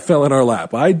about that fell in our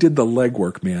lap. I did the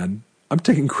legwork, man. I'm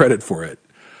taking credit for it.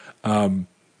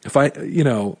 If I,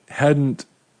 hadn't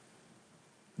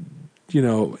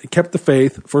kept the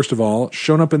faith, first of all,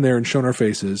 shown up in there and shown our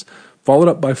faces, followed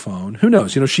up by phone. Who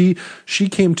knows? She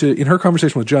came to, in her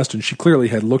conversation with Justin, she clearly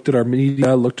had looked at our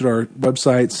media, looked at our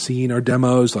website, seen our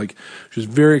demos. Like, she was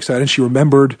very excited. She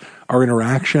remembered our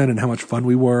interaction and how much fun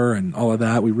we were and all of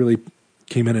that. We really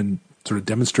came in and sort of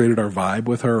demonstrated our vibe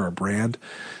with her, our brand.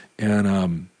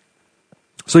 And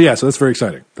so that's very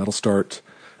exciting. That'll start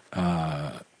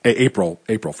April,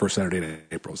 first Saturday in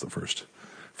April is the first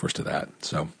of that.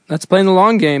 So that's playing the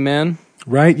long game, man.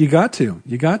 Right, you got to,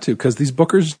 because these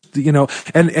bookers,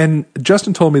 and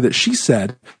Justin told me that she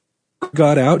said,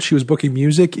 got out, she was booking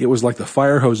music, it was like the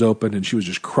fire hose opened, and she was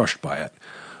just crushed by it.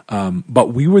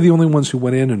 But we were the only ones who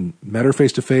went in and met her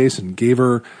face to face and gave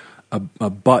her a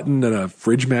button and a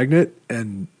fridge magnet,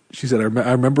 and she said, "I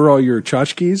remember all your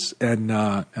tchotchkes, and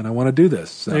I want to do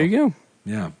this." So, there you go.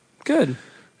 Yeah, good.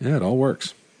 Yeah, it all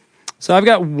works. So I've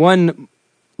got one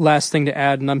last thing to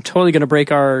add, and I'm totally going to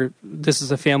break our "this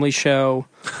is a family show"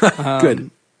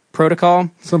 good protocol.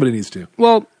 Somebody needs to.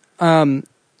 Well,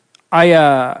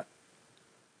 I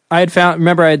had found.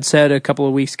 Remember, I had said a couple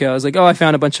of weeks ago, I was like, "Oh, I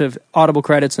found a bunch of Audible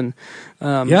credits and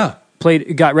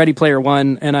got Ready Player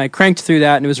One," and I cranked through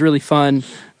that, and it was really fun.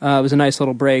 It was a nice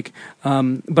little break.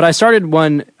 But I started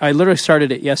one. I literally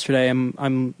started it yesterday.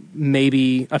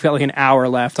 I've got like an hour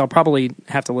left. I'll probably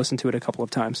have to listen to it a couple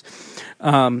of times.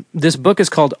 This book is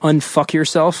called Unfuck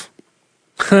Yourself.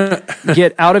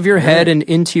 Get Out of Your Head and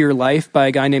Into Your Life by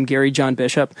a guy named Gary John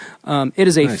Bishop. It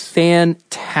is a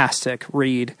fantastic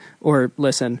read or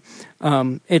listen.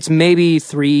 It's maybe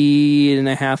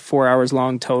 3.5, 4 hours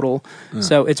long total.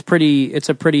 So it's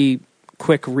a pretty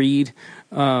quick read.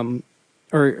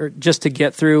 Or just to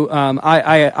get through.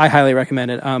 I highly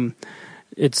recommend it.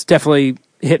 It's definitely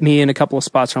hit me in a couple of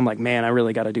spots where I'm like, man, I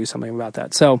really got to do something about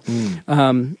that. So,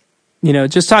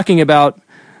 just talking about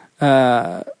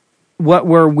what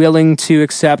we're willing to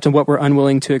accept and what we're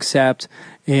unwilling to accept,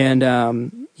 and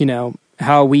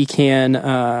how we can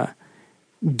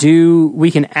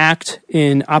act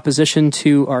in opposition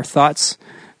to our thoughts.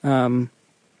 All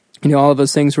of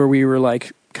those things where we were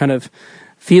like kind of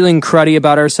feeling cruddy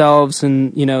about ourselves,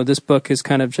 and this book is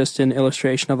kind of just an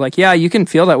illustration of like, yeah, you can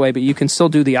feel that way, but you can still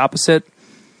do the opposite.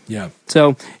 Yeah.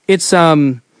 So it's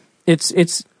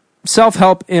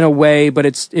self-help in a way, but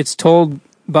it's told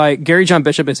by Gary John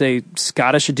Bishop is a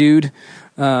Scottish dude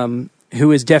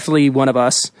who is definitely one of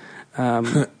us.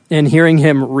 And hearing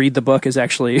him read the book is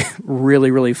actually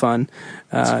really, really fun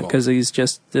because he's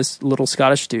just this little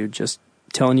Scottish dude just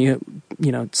telling you,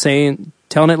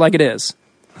 telling it like it is.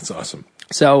 That's awesome.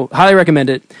 So, highly recommend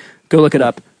it. Go look it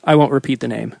up. I won't repeat the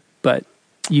name, but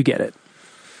you get it.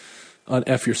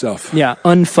 Un-F yourself. Yeah,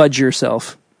 unfudge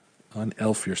yourself.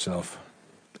 Un-elf yourself.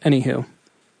 Anywho.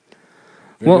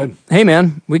 Very good. Hey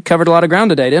man, we covered a lot of ground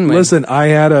today, didn't we? Listen,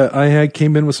 I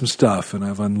came in with some stuff and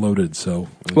I've unloaded, so.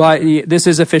 Well, this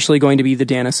is officially going to be the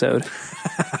Danisode.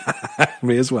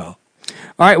 May as well.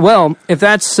 All right, well, if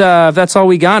that's all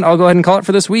we got, I'll go ahead and call it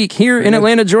for this week. Here in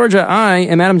Atlanta, Georgia, I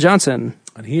am Adam Johnson.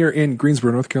 And here in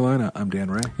Greensboro, North Carolina, I'm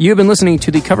Dan Ray. You've been listening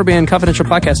to the Cover Band Confidential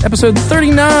Podcast, episode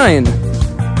 39.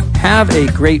 Have a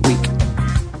great week.